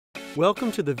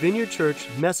Welcome to the Vineyard Church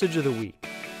Message of the Week.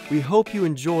 We hope you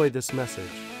enjoy this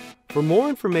message. For more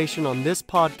information on this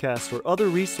podcast or other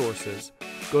resources,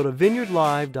 go to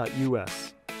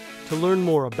vineyardlive.us. To learn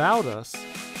more about us,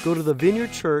 go to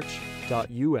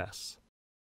thevineyardchurch.us.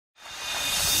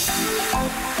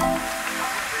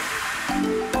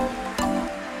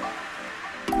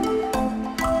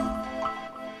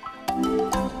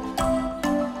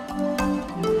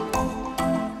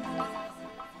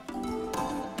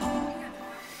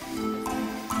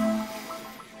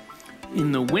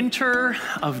 In the winter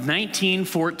of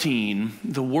 1914,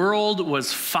 the world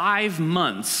was 5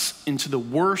 months into the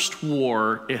worst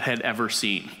war it had ever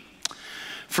seen.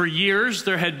 For years,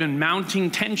 there had been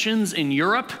mounting tensions in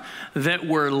Europe that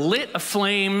were lit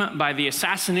aflame by the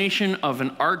assassination of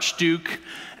an archduke,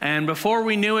 and before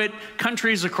we knew it,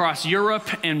 countries across Europe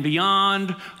and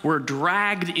beyond were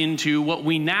dragged into what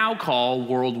we now call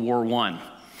World War I.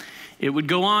 It would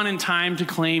go on in time to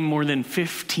claim more than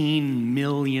 15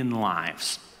 million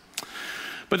lives.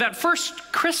 But that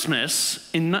first Christmas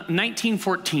in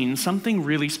 1914, something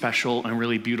really special and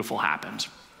really beautiful happened.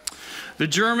 The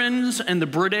Germans and the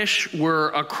British were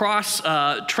across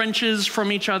trenches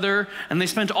from each other, and they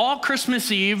spent all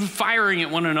Christmas Eve firing at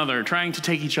one another, trying to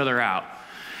take each other out.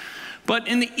 But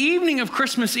in the evening of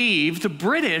Christmas Eve, the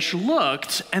British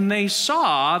looked and they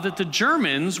saw that the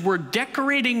Germans were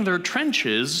decorating their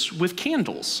trenches with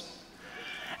candles.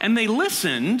 And they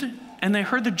listened and they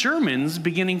heard the Germans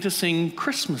beginning to sing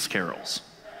Christmas carols.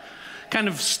 Kind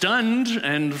of stunned,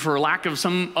 and for lack of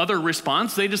some other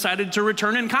response, they decided to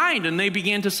return in kind, and they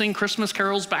began to sing Christmas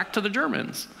carols back to the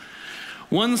Germans.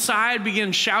 One side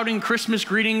began shouting Christmas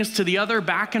greetings to the other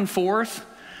back and forth.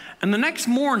 And the next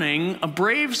morning, a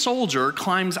brave soldier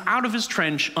climbs out of his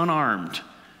trench unarmed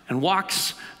and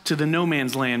walks to the no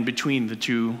man's land between the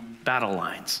two battle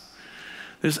lines.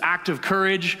 This act of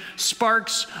courage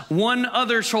sparks one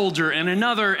other soldier and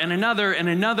another and another and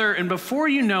another, and before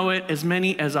you know it, as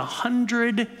many as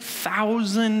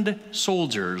 100,000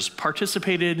 soldiers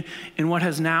participated in what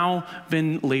has now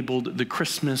been labeled the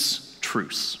Christmas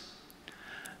truce.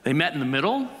 They met in the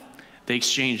middle, they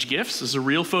exchanged gifts. This is a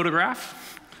real photograph.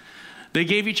 They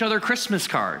gave each other Christmas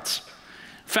cards.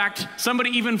 In fact, somebody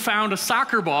even found a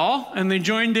soccer ball and they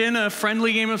joined in a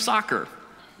friendly game of soccer,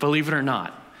 believe it or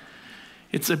not.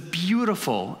 It's a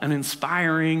beautiful and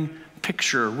inspiring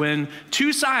picture when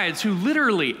two sides who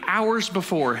literally hours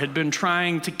before had been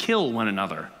trying to kill one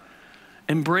another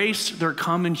embraced their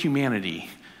common humanity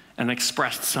and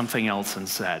expressed something else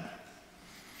instead.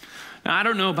 Now, I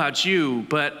don't know about you,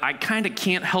 but I kind of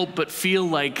can't help but feel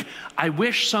like I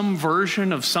wish some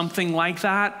version of something like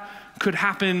that could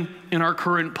happen in our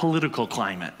current political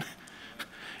climate.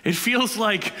 It feels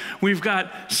like we've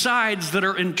got sides that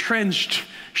are entrenched,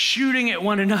 shooting at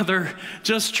one another,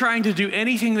 just trying to do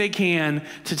anything they can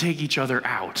to take each other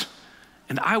out.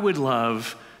 And I would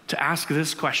love to ask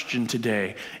this question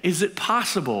today. Is it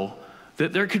possible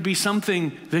that there could be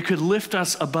something that could lift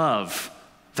us above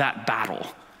that battle?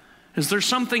 Is there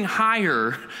something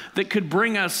higher that could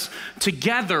bring us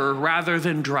together rather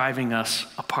than driving us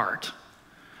apart?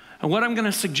 And what I'm going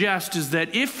to suggest is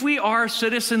that if we are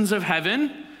citizens of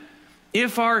heaven,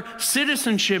 if our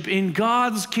citizenship in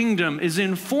God's kingdom is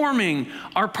informing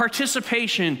our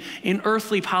participation in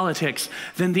earthly politics,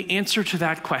 then the answer to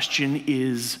that question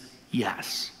is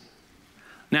yes.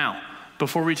 Now,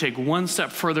 before we take one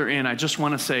step further in, I just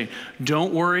want to say,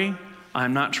 don't worry.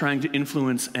 I'm not trying to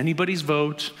influence anybody's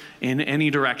vote in any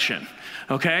direction,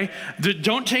 okay?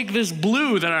 Don't take this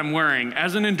blue that I'm wearing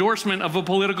as an endorsement of a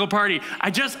political party.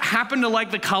 I just happen to like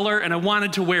the color and I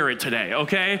wanted to wear it today,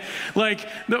 okay? Like,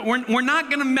 we're not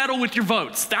gonna meddle with your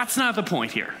votes. That's not the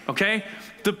point here, okay?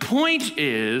 The point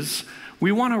is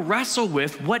we wanna wrestle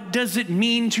with what does it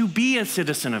mean to be a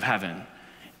citizen of heaven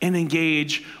and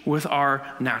engage with our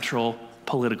natural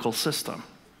political system.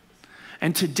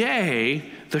 And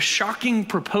today, the shocking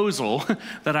proposal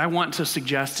that I want to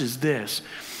suggest is this.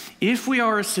 If we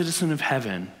are a citizen of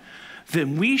heaven,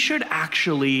 then we should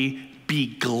actually be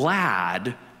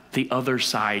glad the other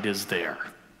side is there.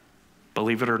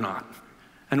 Believe it or not.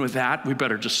 And with that, we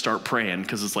better just start praying,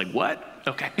 because it's like, what?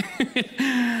 Okay.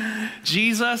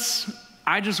 Jesus,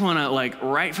 I just want to,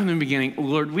 right from the beginning,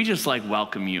 Lord, we just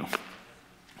welcome you.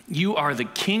 You are the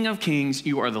King of Kings,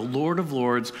 you are the Lord of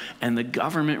Lords, and the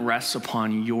government rests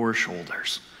upon your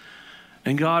shoulders.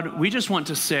 And God, we just want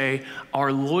to say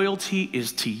our loyalty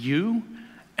is to you,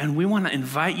 and we want to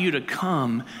invite you to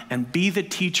come and be the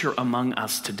teacher among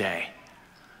us today.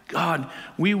 God,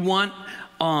 we want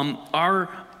our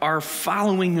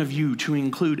following of you to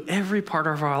include every part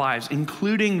of our lives,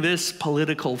 including this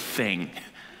political thing.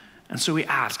 And so we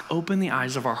ask, open the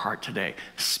eyes of our heart today.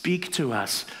 Speak to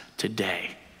us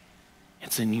today.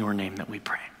 It's in your name that we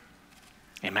pray.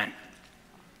 Amen.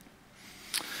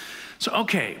 So,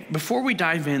 okay, before we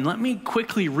dive in, let me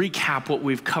quickly recap what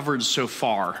we've covered so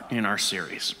far in our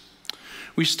series.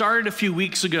 We started a few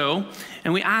weeks ago,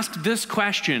 and we asked this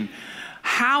question: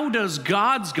 how does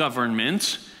God's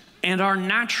government and our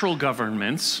natural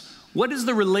governments, what is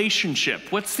the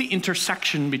relationship? What's the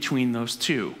intersection between those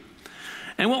two?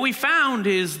 And what we found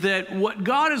is that what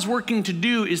God is working to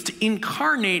do is to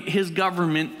incarnate his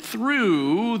government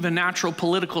through the natural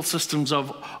political systems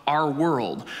of our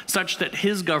world, such that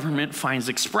his government finds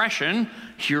expression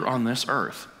here on this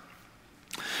earth.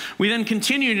 We then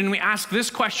continued and we asked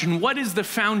this question: what is the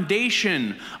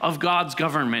foundation of God's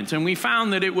government? And we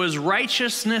found that it was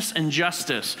righteousness and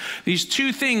justice, these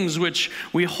two things which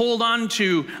we hold on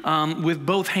to with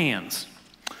both hands.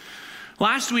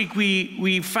 Last week,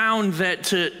 we found that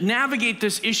to navigate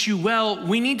this issue well,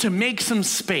 we need to make some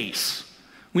space.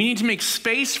 We need to make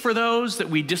space for those that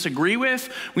we disagree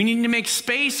with. We need to make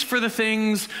space for the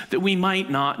things that we might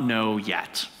not know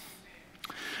yet.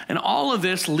 And all of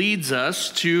this leads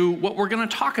us to what we're going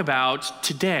to talk about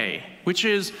today, which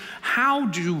is, how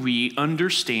do we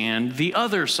understand the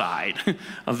other side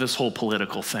of this whole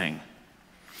political thing?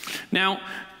 Now,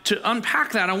 to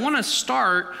unpack that, I want to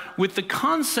start with the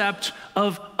concept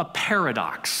of a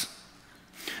paradox.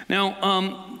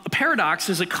 Now, a paradox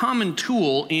is a common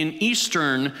tool in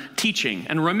Eastern teaching.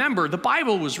 And remember, the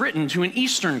Bible was written to an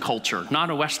Eastern culture, not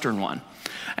a Western one.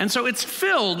 And so it's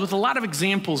filled with a lot of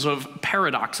examples of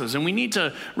paradoxes, and we need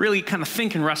to really kind of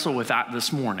think and wrestle with that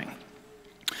this morning.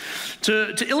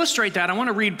 To illustrate that, I want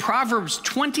to read Proverbs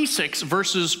 26,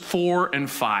 verses 4 and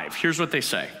 5. Here's what they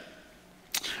say.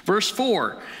 Verse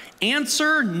 4,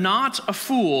 answer not a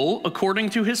fool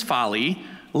according to his folly,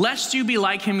 lest you be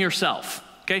like him yourself.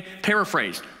 Okay,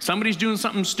 paraphrase. Somebody's doing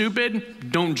something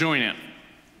stupid, don't join in.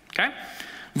 Okay?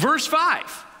 Verse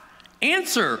 5,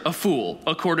 answer a fool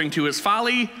according to his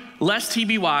folly, lest he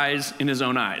be wise in his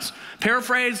own eyes.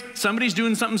 Paraphrase, somebody's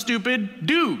doing something stupid,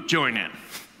 do join in.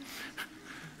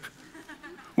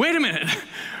 Wait a minute.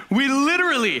 We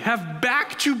literally have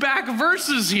back-to-back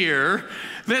verses here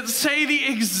that say the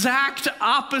exact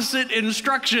opposite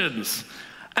instructions.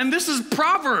 And this is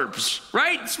Proverbs,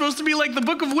 right? It's supposed to be like the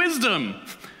book of wisdom.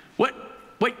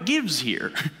 What gives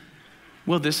here?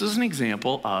 Well, this is an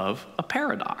example of a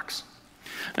paradox.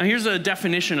 Now, here's a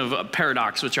definition of a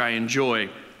paradox, which I enjoy.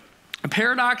 A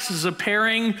paradox is a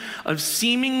pairing of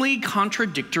seemingly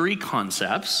contradictory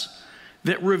concepts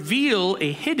that reveal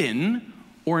a hidden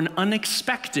or an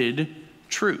unexpected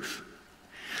truth.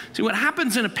 See, what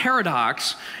happens in a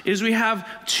paradox is we have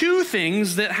two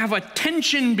things that have a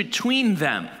tension between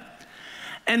them.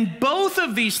 And both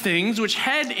of these things, which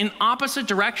head in opposite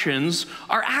directions,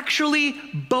 are actually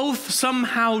both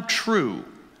somehow true.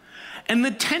 And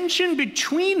the tension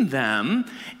between them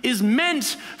is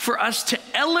meant for us to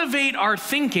elevate our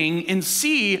thinking and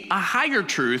see a higher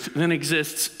truth than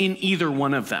exists in either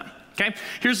one of them. Okay?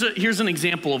 Here's an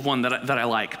example of one that I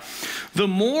like. The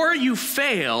more you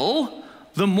fail,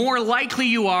 the more likely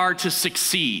you are to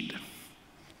succeed.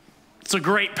 It's a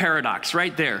great paradox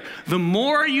right there. The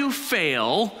more you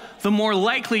fail, the more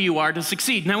likely you are to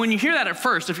succeed. Now, when you hear that at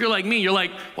first, if you're like me, you're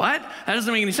like, what? That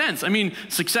doesn't make any sense. I mean,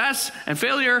 success and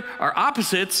failure are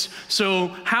opposites, so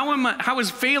how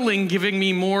is failing giving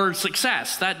me more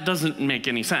success? That doesn't make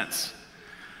any sense.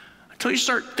 Until you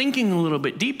start thinking a little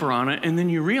bit deeper on it, and then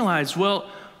you realize, well,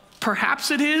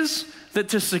 perhaps it is that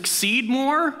to succeed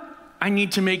more, I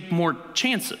need to make more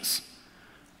chances.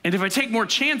 And if I take more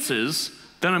chances,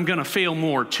 then I'm going to fail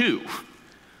more too.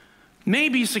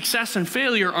 Maybe success and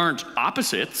failure aren't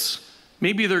opposites.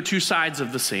 Maybe they're two sides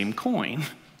of the same coin.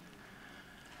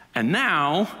 And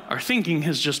now our thinking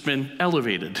has just been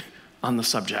elevated on the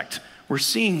subject. We're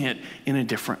seeing it in a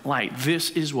different light.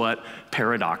 This is what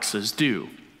paradoxes do.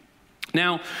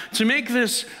 Now, to make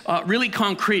this really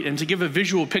concrete and to give a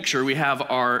visual picture, we have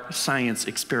our science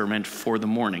experiment for the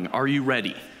morning. Are you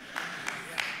ready?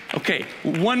 Okay,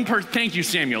 thank you,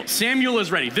 Samuel. Samuel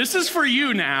is ready. This is for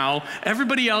you now.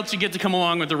 Everybody else, you get to come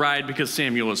along with the ride because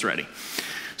Samuel is ready.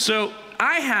 So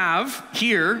I have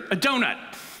here a donut.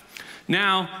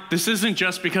 Now, this isn't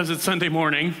just because it's Sunday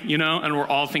morning, and we're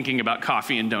all thinking about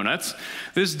coffee and donuts.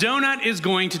 This donut is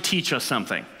going to teach us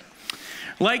something.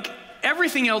 Like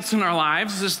everything else in our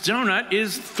lives, this donut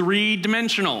is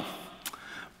three-dimensional.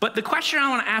 But the question I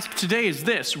want to ask today is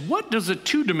this: what does a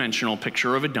two-dimensional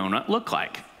picture of a donut look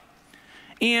like?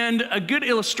 And a good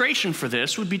illustration for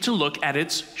this would be to look at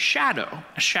its shadow.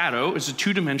 A shadow is a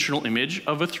two-dimensional image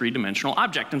of a three-dimensional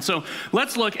object. And so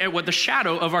let's look at what the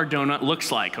shadow of our donut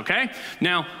looks like, okay?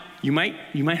 Now, you might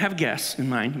have a guess in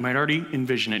mind. You might already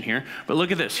envision it here. But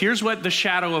look at this. Here's what the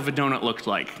shadow of a donut looked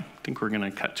like. I think we're going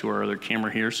to cut to our other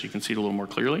camera here so you can see it a little more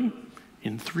clearly.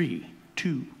 In 3,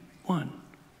 2, 1.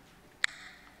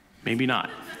 Maybe not.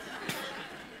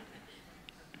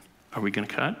 Are we going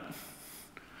to cut?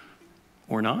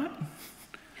 Or not?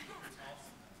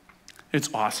 It's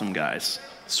awesome, guys.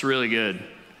 It's really good.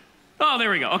 Oh, there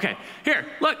we go. Okay, here,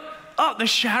 look. Oh, the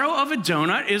shadow of a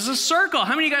donut is a circle.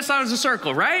 How many of you guys thought it was a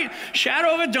circle, right?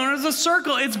 Shadow of a donut is a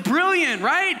circle. It's brilliant,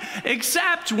 right?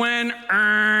 Except when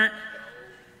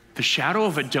the shadow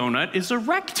of a donut is a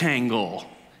rectangle.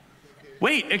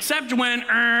 Wait, except when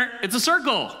it's a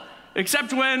circle.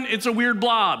 Except when it's a weird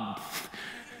blob.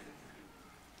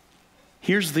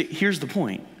 Here's the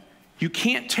point. You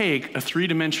can't take a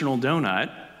three-dimensional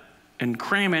donut and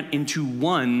cram it into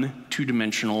one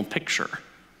two-dimensional picture.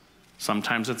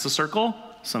 Sometimes it's a circle,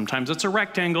 sometimes it's a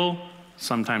rectangle,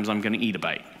 sometimes I'm going to eat a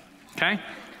bite, okay?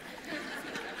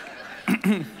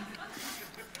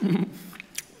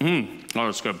 Oh,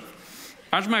 that's good.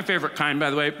 That's my favorite kind,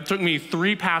 by the way. It took me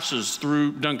 3 passes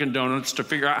through Dunkin' Donuts to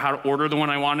figure out how to order the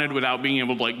one I wanted without being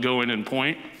able to like go in and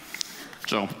point.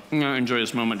 So I'm going to enjoy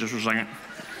this moment just for a second.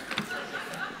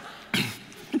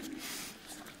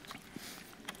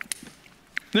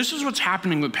 This is what's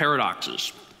happening with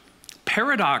paradoxes.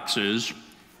 Paradoxes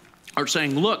are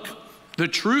saying, look, the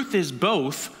truth is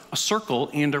both a circle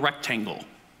and a rectangle.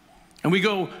 And we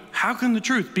go, how can the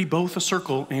truth be both a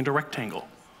circle and a rectangle?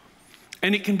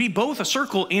 And it can be both a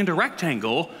circle and a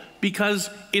rectangle because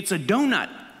it's a donut,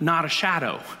 not a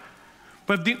shadow.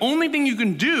 But the only thing you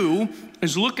can do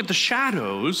is look at the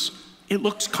shadows. It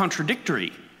looks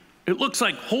contradictory. It looks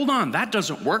like, hold on, that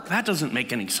doesn't work. That doesn't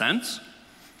make any sense.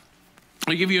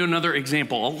 I'll give you another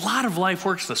example. A lot of life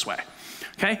works this way,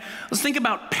 okay? Let's think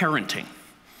about parenting.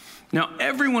 Now,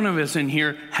 every one of us in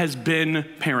here has been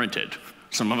parented.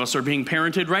 Some of us are being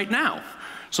parented right now.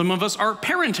 Some of us are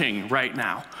parenting right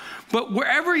now. But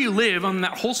wherever you live on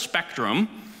that whole spectrum,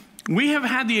 we have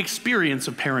had the experience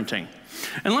of parenting.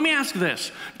 And let me ask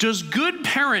this. Does good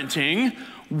parenting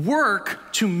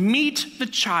work to meet the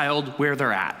child where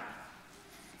they're at?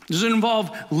 Does it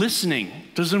involve listening?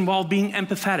 Does it involve being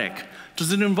empathetic?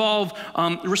 Does it involve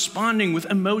responding with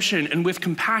emotion and with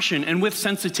compassion and with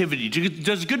sensitivity?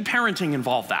 Does good parenting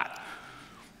involve that?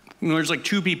 You know, there's like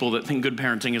 2 people that think good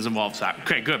parenting involves that.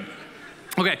 Okay, good.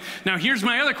 Okay, now here's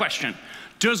my other question.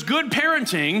 Does good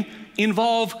parenting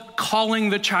involve calling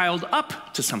the child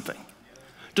up to something?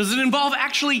 Does it involve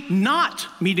actually not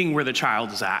meeting where the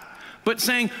child is at, but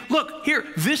saying, look, here,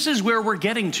 this is where we're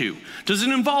getting to? Does it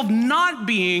involve not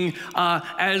being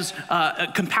as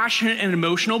compassionate and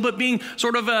emotional, but being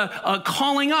sort of a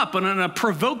calling up and a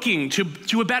provoking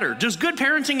to a better? Does good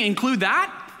parenting include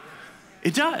that?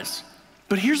 It does.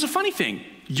 But here's the funny thing.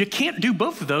 You can't do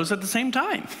both of those at the same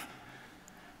time.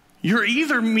 You're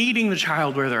either meeting the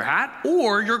child where they're at,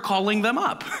 or you're calling them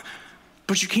up.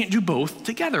 But you can't do both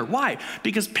together. Why?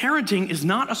 Because parenting is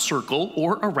not a circle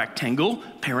or a rectangle.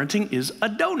 Parenting is a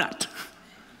donut.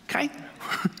 Okay?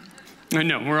 I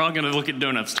know, we're all going to look at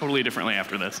donuts totally differently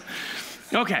after this.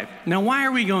 Okay, now why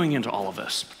are we going into all of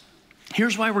this?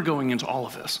 Here's why we're going into all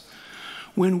of this.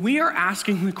 When we are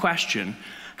asking the question,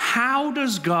 how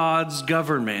does God's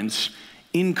government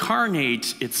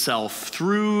incarnate itself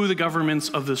through the governments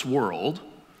of this world,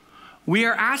 we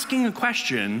are asking a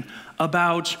question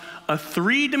about a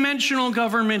 3-dimensional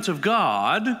government of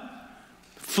God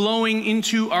flowing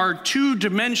into our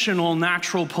 2-dimensional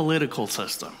natural political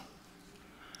system.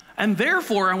 And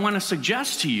therefore, I want to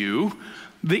suggest to you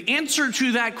the answer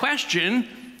to that question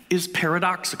is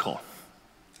paradoxical.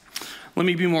 Let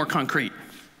me be more concrete.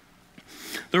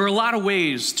 There are a lot of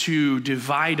ways to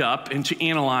divide up and to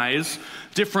analyze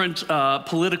different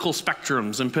political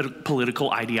spectrums and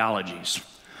political ideologies.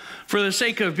 For the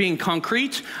sake of being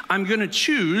concrete, I'm going to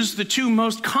choose the 2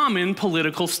 most common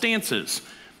political stances,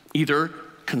 either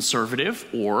conservative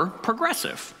or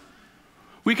progressive.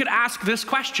 We could ask this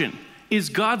question: is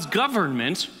God's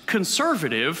government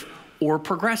conservative or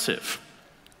progressive?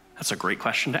 That's a great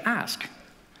question to ask.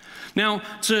 Now,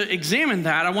 to examine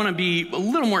that, I want to be a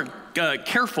little more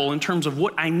careful in terms of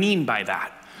what I mean by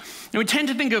that. And we tend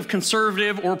to think of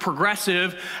conservative or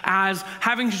progressive as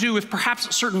having to do with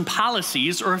perhaps certain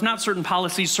policies, or if not certain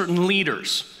policies, certain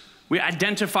leaders. We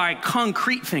identify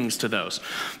concrete things to those.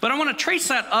 But I want to trace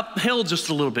that uphill just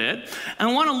a little bit, and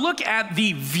I want to look at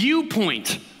the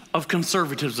viewpoint of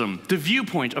conservatism, the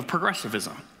viewpoint of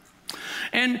progressivism.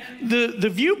 And the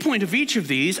viewpoint of each of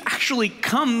these actually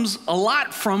comes a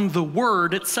lot from the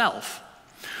word itself.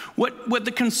 What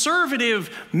the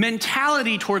conservative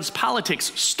mentality towards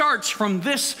politics starts from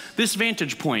this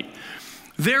vantage point.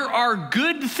 There are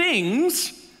good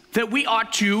things that we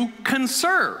ought to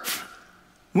conserve.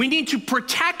 We need to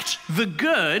protect the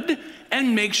good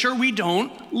and make sure we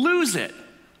don't lose it.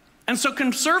 And so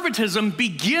conservatism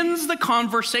begins the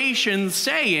conversation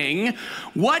saying,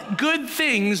 what good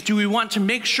things do we want to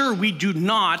make sure we do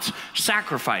not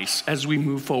sacrifice as we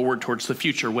move forward towards the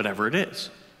future, whatever it is?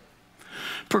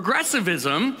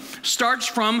 Progressivism starts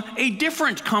from a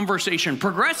different conversation.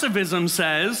 Progressivism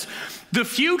says the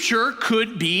future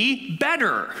could be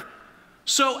better.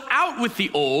 So out with the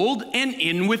old and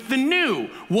in with the new.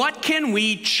 What can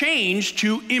we change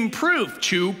to improve,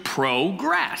 to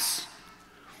progress?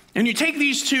 And you take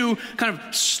these two kind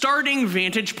of starting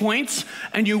vantage points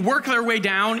and you work their way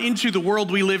down into the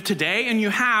world we live today, and you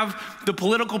have the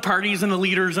political parties and the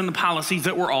leaders and the policies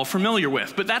that we're all familiar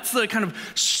with. But that's the kind of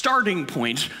starting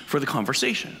point for the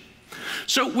conversation.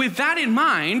 So with that in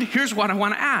mind, here's what I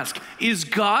want to ask. Is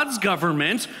God's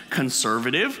government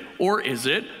conservative or is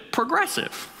it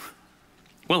progressive?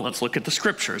 Well, let's look at the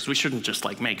scriptures. We shouldn't just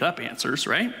make up answers,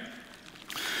 right?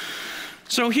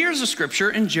 So here's a scripture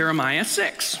in Jeremiah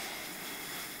 6.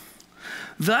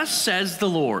 Thus says the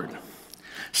Lord,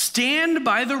 stand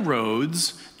by the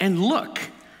roads and look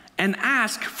and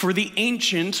ask for the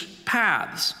ancient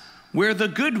paths where the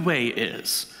good way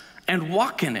is, and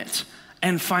walk in it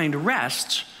and find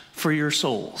rest for your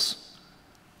souls.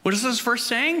 What is this verse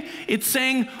saying? It's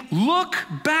saying, look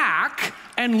back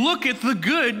and look at the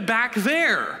good back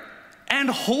there and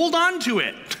hold on to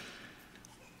it.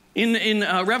 In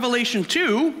Revelation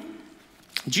 2,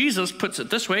 Jesus puts it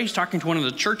this way. He's talking to one of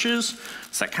the churches.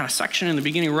 It's that kind of section in the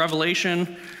beginning of Revelation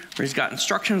where he's got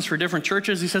instructions for different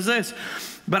churches. He says this,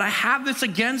 but I have this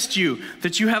against you,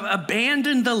 that you have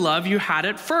abandoned the love you had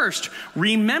at first.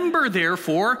 Remember,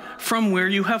 therefore, from where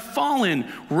you have fallen.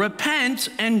 Repent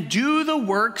and do the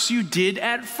works you did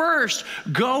at first.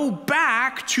 Go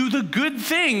back to the good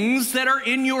things that are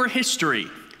in your history.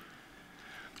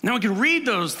 Now we can read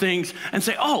those things and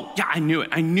say, oh, yeah, I knew it.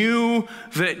 I knew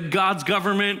that God's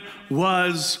government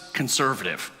was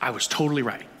conservative. I was totally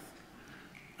right.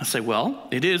 I say, well,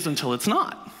 it is until it's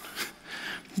not.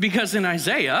 Because in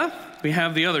Isaiah, we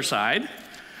have the other side.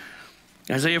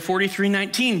 Isaiah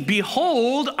 43:19,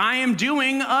 behold, I am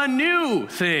doing a new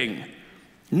thing.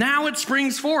 Now it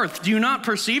springs forth. Do you not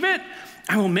perceive it?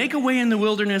 I will make a way in the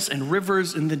wilderness and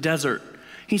rivers in the desert.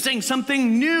 He's saying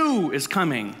something new is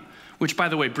coming. Which, by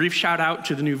the way, brief shout out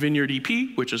to the new Vineyard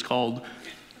EP, which is called,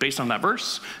 based on that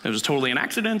verse. It was totally an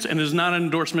accident and is not an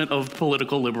endorsement of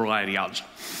political liberal ideology.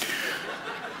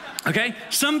 Okay,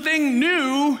 something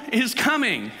new is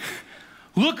coming.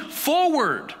 Look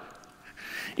forward.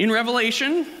 In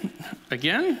Revelation,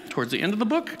 again, towards the end of the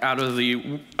book, out of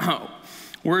the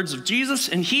words of Jesus,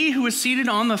 and he who is seated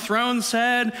on the throne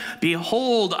said,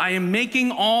 behold, I am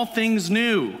making all things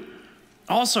new.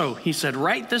 Also, he said,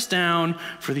 write this down,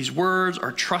 for these words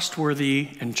are trustworthy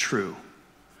and true.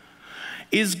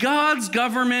 Is God's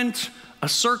government a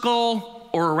circle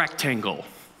or a rectangle?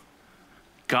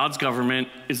 God's government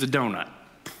is a donut.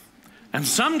 And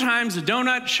sometimes a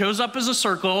donut shows up as a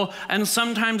circle, and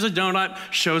sometimes a donut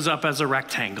shows up as a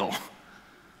rectangle.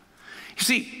 You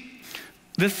see,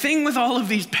 the thing with all of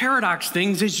these paradox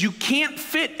things is you can't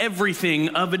fit everything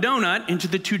of a donut into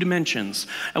the two dimensions.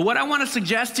 And what I want to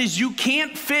suggest is you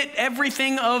can't fit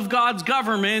everything of God's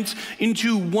government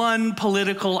into one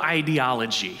political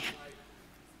ideology.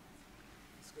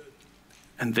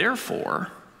 And therefore,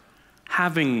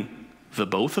 having the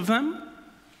both of them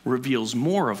reveals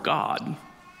more of God,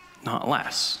 not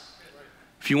less.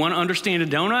 If you want to understand a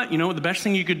donut, you know what the best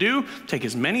thing you could do? Take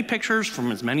as many pictures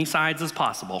from as many sides as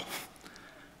possible.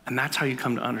 And that's how you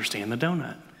come to understand the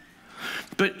donut.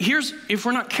 But if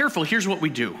we're not careful, here's what we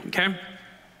do, okay?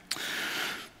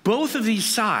 Both of these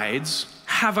sides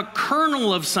have a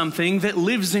kernel of something that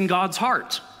lives in God's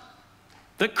heart.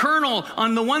 The kernel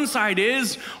on the one side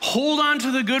is, hold on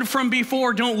to the good from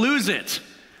before, don't lose it.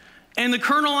 And the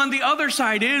kernel on the other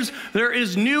side is, there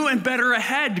is new and better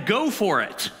ahead, go for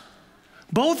it.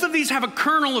 Both of these have a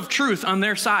kernel of truth on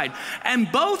their side. And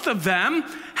both of them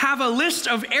have a list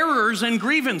of errors and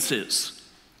grievances.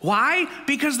 Why?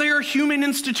 Because they are human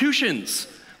institutions.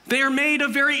 They are made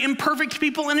of very imperfect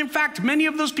people. And in fact, many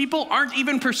of those people aren't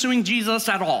even pursuing Jesus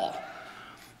at all.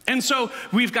 And so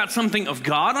we've got something of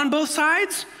God on both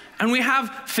sides, and we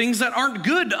have things that aren't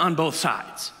good on both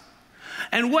sides.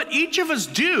 And what each of us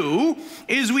do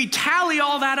is we tally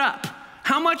all that up.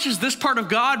 how much is this part of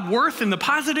God worth in the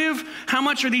positive? How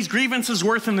much are these grievances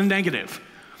worth in the negative?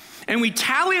 And we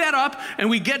tally that up and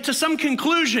we get to some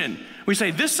conclusion. We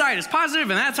say this side is positive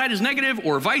and that side is negative,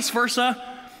 or vice versa.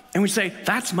 And we say,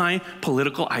 that's my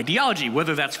political ideology,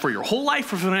 whether that's for your whole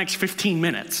life or for the next 15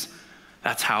 minutes.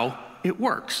 That's how it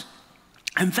works.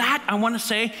 And that, I want to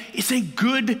say, is a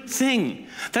good thing.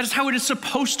 That is how it is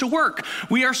supposed to work.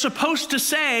 We are supposed to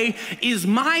say, is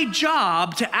my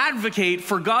job to advocate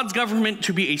for God's government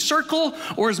to be a circle,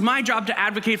 or is my job to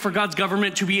advocate for God's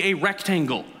government to be a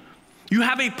rectangle? You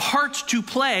have a part to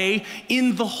play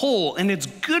in the whole, and it's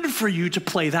good for you to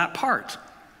play that part.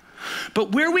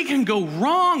 But where we can go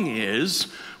wrong is,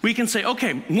 we can say,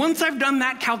 okay, once I've done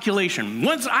that calculation,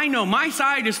 once I know my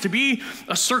side is to be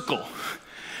a circle,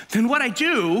 then what I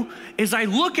do is I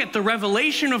look at the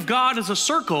revelation of God as a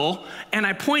circle and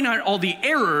I point out all the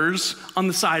errors on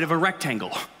the side of a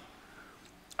rectangle.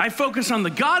 I focus on the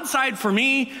God side for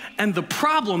me and the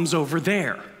problems over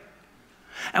there.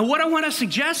 And what I want to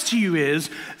suggest to you is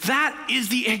that is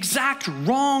the exact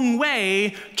wrong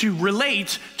way to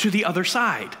relate to the other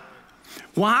side.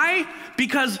 Why?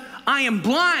 Because I am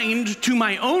blind to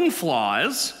my own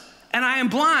flaws and I am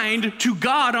blind to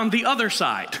God on the other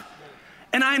side.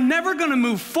 And I'm never going to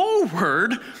move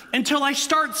forward until I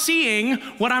start seeing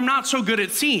what I'm not so good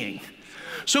at seeing.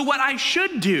 So what I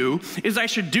should do is I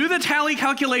should do the tally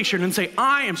calculation and say,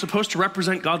 I am supposed to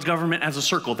represent God's government as a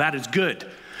circle. That is good.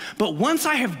 But once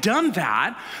I have done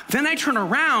that, then I turn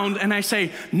around and I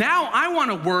say, now I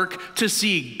want to work to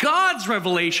see God's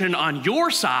revelation on your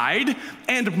side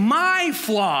and my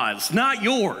flaws, not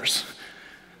yours.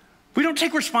 We don't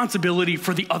take responsibility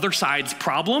for the other side's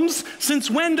problems. Since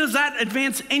when does that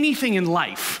advance anything in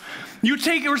life? You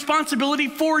take responsibility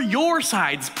for your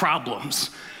side's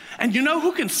problems. And you know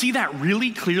who can see that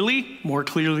really clearly, more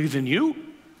clearly than you?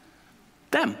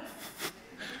 Them.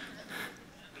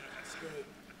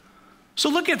 So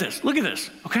look at this,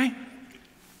 okay?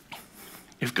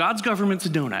 If God's government's a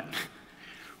donut,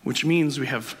 which means we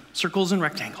have circles and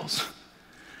rectangles,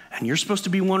 and you're supposed to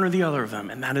be one or the other of them,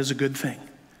 and that is a good thing.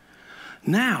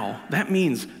 Now, that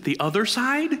means the other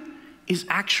side is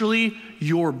actually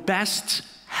your best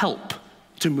help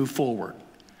to move forward.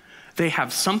 They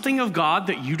have something of God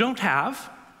that you don't have,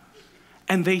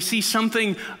 and they see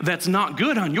something that's not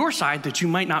good on your side that you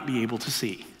might not be able to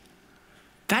see.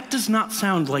 That does not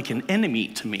sound like an enemy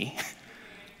to me.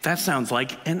 That sounds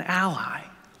like an ally.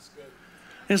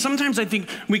 And sometimes I think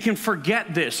we can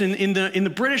forget this. In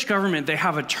the British government, they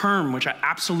have a term which I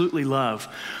absolutely love.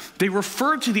 They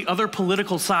refer to the other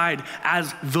political side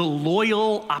as the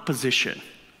loyal opposition.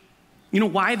 You know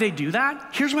why they do that?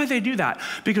 Here's why they do that.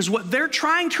 Because what they're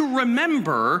trying to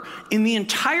remember in the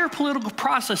entire political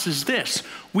process is this: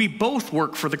 we both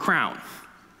work for the crown.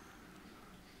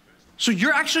 So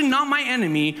you're actually not my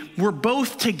enemy. We're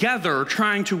both together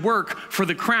trying to work for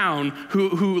the crown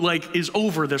who like is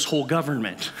over this whole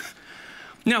government.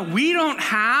 Now, we don't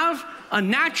have a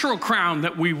natural crown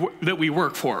that we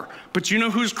work for, but you know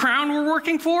whose crown we're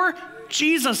working for?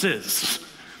 Jesus's.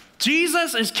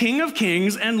 Jesus is King of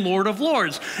Kings and Lord of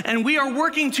Lords, and we are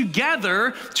working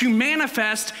together to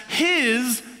manifest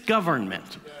his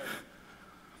government.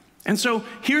 And so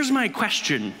here's my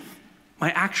question. My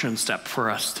action step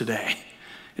for us today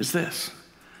is this: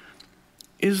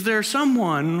 is there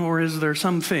someone or is there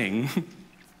something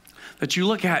that you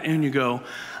look at and you go,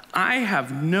 I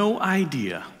have no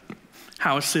idea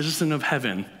how a citizen of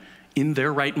heaven in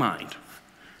their right mind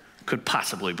could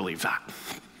possibly believe that?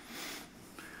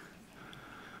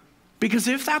 Because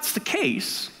if that's the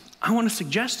case, I want to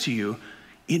suggest to you,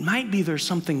 it might be there's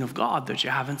something of God that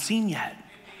you haven't seen yet.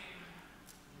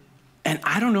 And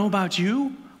I don't know about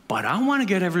you, but I want to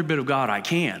get every bit of God I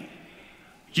can.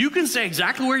 You can stay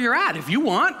exactly where you're at if you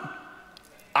want.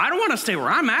 I don't want to stay where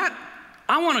I'm at.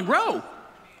 I want to grow.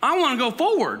 I want to go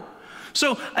forward.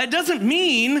 So it doesn't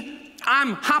mean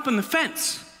I'm hopping the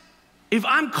fence. If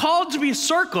I'm called to be a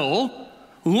circle,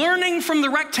 learning from the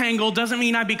rectangle doesn't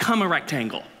mean I become a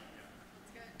rectangle.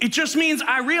 It just means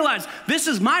I realize this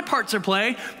is my part to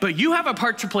play, but you have a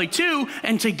part to play too,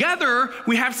 and together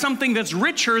we have something that's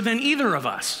richer than either of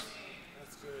us.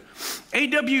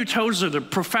 A.W. Tozer, the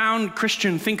profound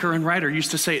Christian thinker and writer,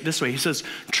 used to say it this way. He says,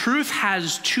 truth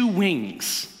has two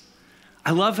wings.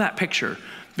 I love that picture.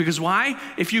 Because why?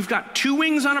 If you've got two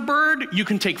wings on a bird, you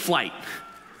can take flight.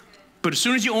 But as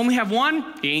soon as you only have one,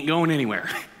 you ain't going anywhere.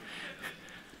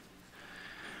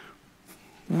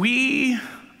 We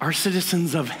are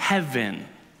citizens of heaven.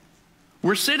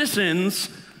 We're citizens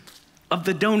of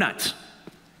the donut.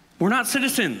 We're not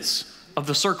citizens of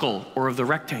the circle or of the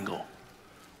rectangle.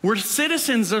 We're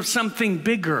citizens of something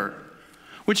bigger.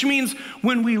 which means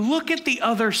when we look at the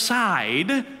other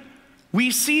side,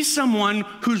 we see someone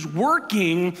who's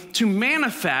working to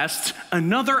manifest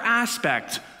another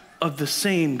aspect of the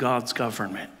same God's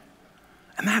government.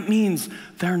 And that means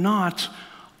they're not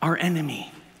our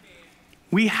enemy.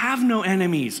 We have no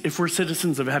enemies if we're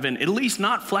citizens of heaven, at least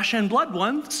not flesh and blood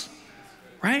ones,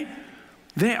 right?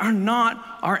 They are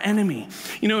not our enemy.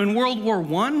 You know, in World War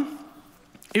I,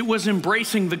 it was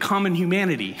embracing the common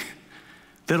humanity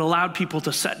that allowed people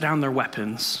to set down their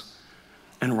weapons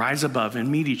and rise above and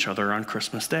meet each other on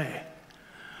Christmas Day.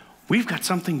 We've got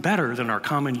something better than our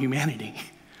common humanity.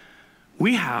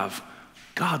 We have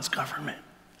God's government.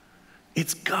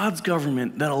 It's God's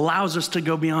government that allows us to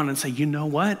go beyond and say, you know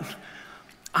what?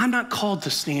 I'm not called to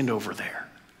stand over there,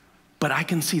 but I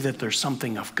can see that there's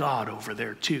something of God over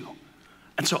there too.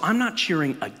 And so I'm not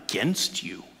cheering against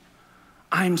you.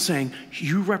 I'm saying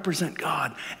you represent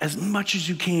God as much as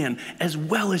you can, as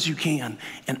well as you can,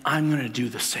 and I'm going to do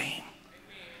the same.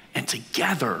 And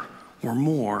together, we're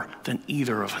more than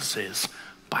either of us is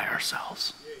by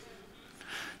ourselves.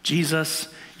 Jesus,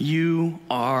 you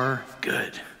are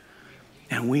good,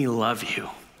 and we love you.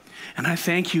 And I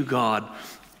thank you, God,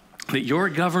 that your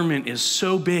government is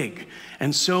so big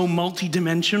and so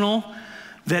multidimensional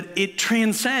that it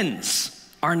transcends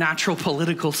our natural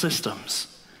political systems.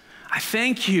 I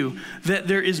thank you that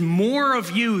there is more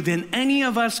of you than any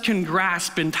of us can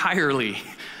grasp entirely,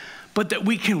 but that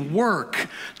we can work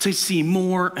to see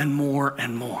more and more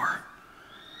and more.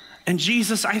 And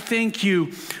Jesus, I thank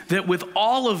you that with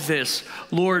all of this,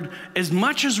 Lord, as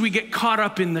much as we get caught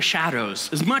up in the shadows,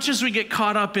 as much as we get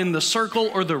caught up in the circle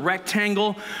or the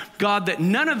rectangle, God, that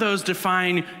none of those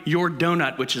define your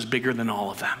donut, which is bigger than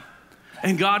all of them.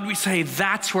 And God, we say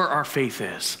that's where our faith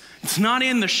is. It's not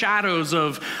in the shadows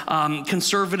of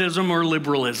conservatism or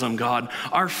liberalism, God.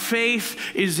 Our faith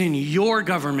is in your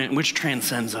government, which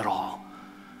transcends it all.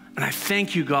 And I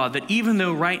thank you, God, that even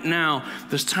though right now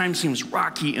this time seems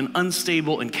rocky and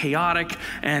unstable and chaotic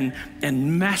and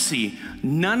messy,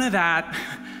 none of that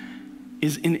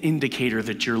is an indicator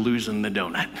that you're losing the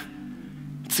donut.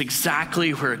 It's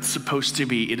exactly where it's supposed to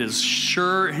be. It is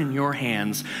sure in your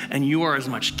hands, and you are as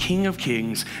much King of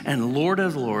Kings and Lord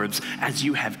of Lords as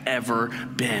you have ever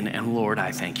been. And Lord,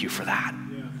 I thank you for that.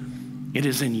 Yeah. It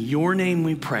is in your name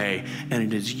we pray, and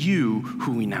it is you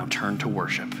who we now turn to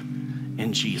worship.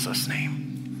 In Jesus'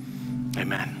 name,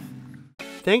 amen.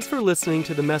 Thanks for listening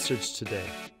to the message today.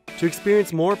 To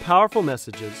experience more powerful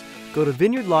messages, go to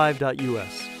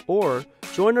vineyardlive.us or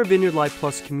join our Vineyard Live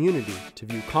Plus community to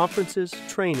view conferences,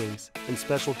 trainings, and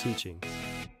special teachings.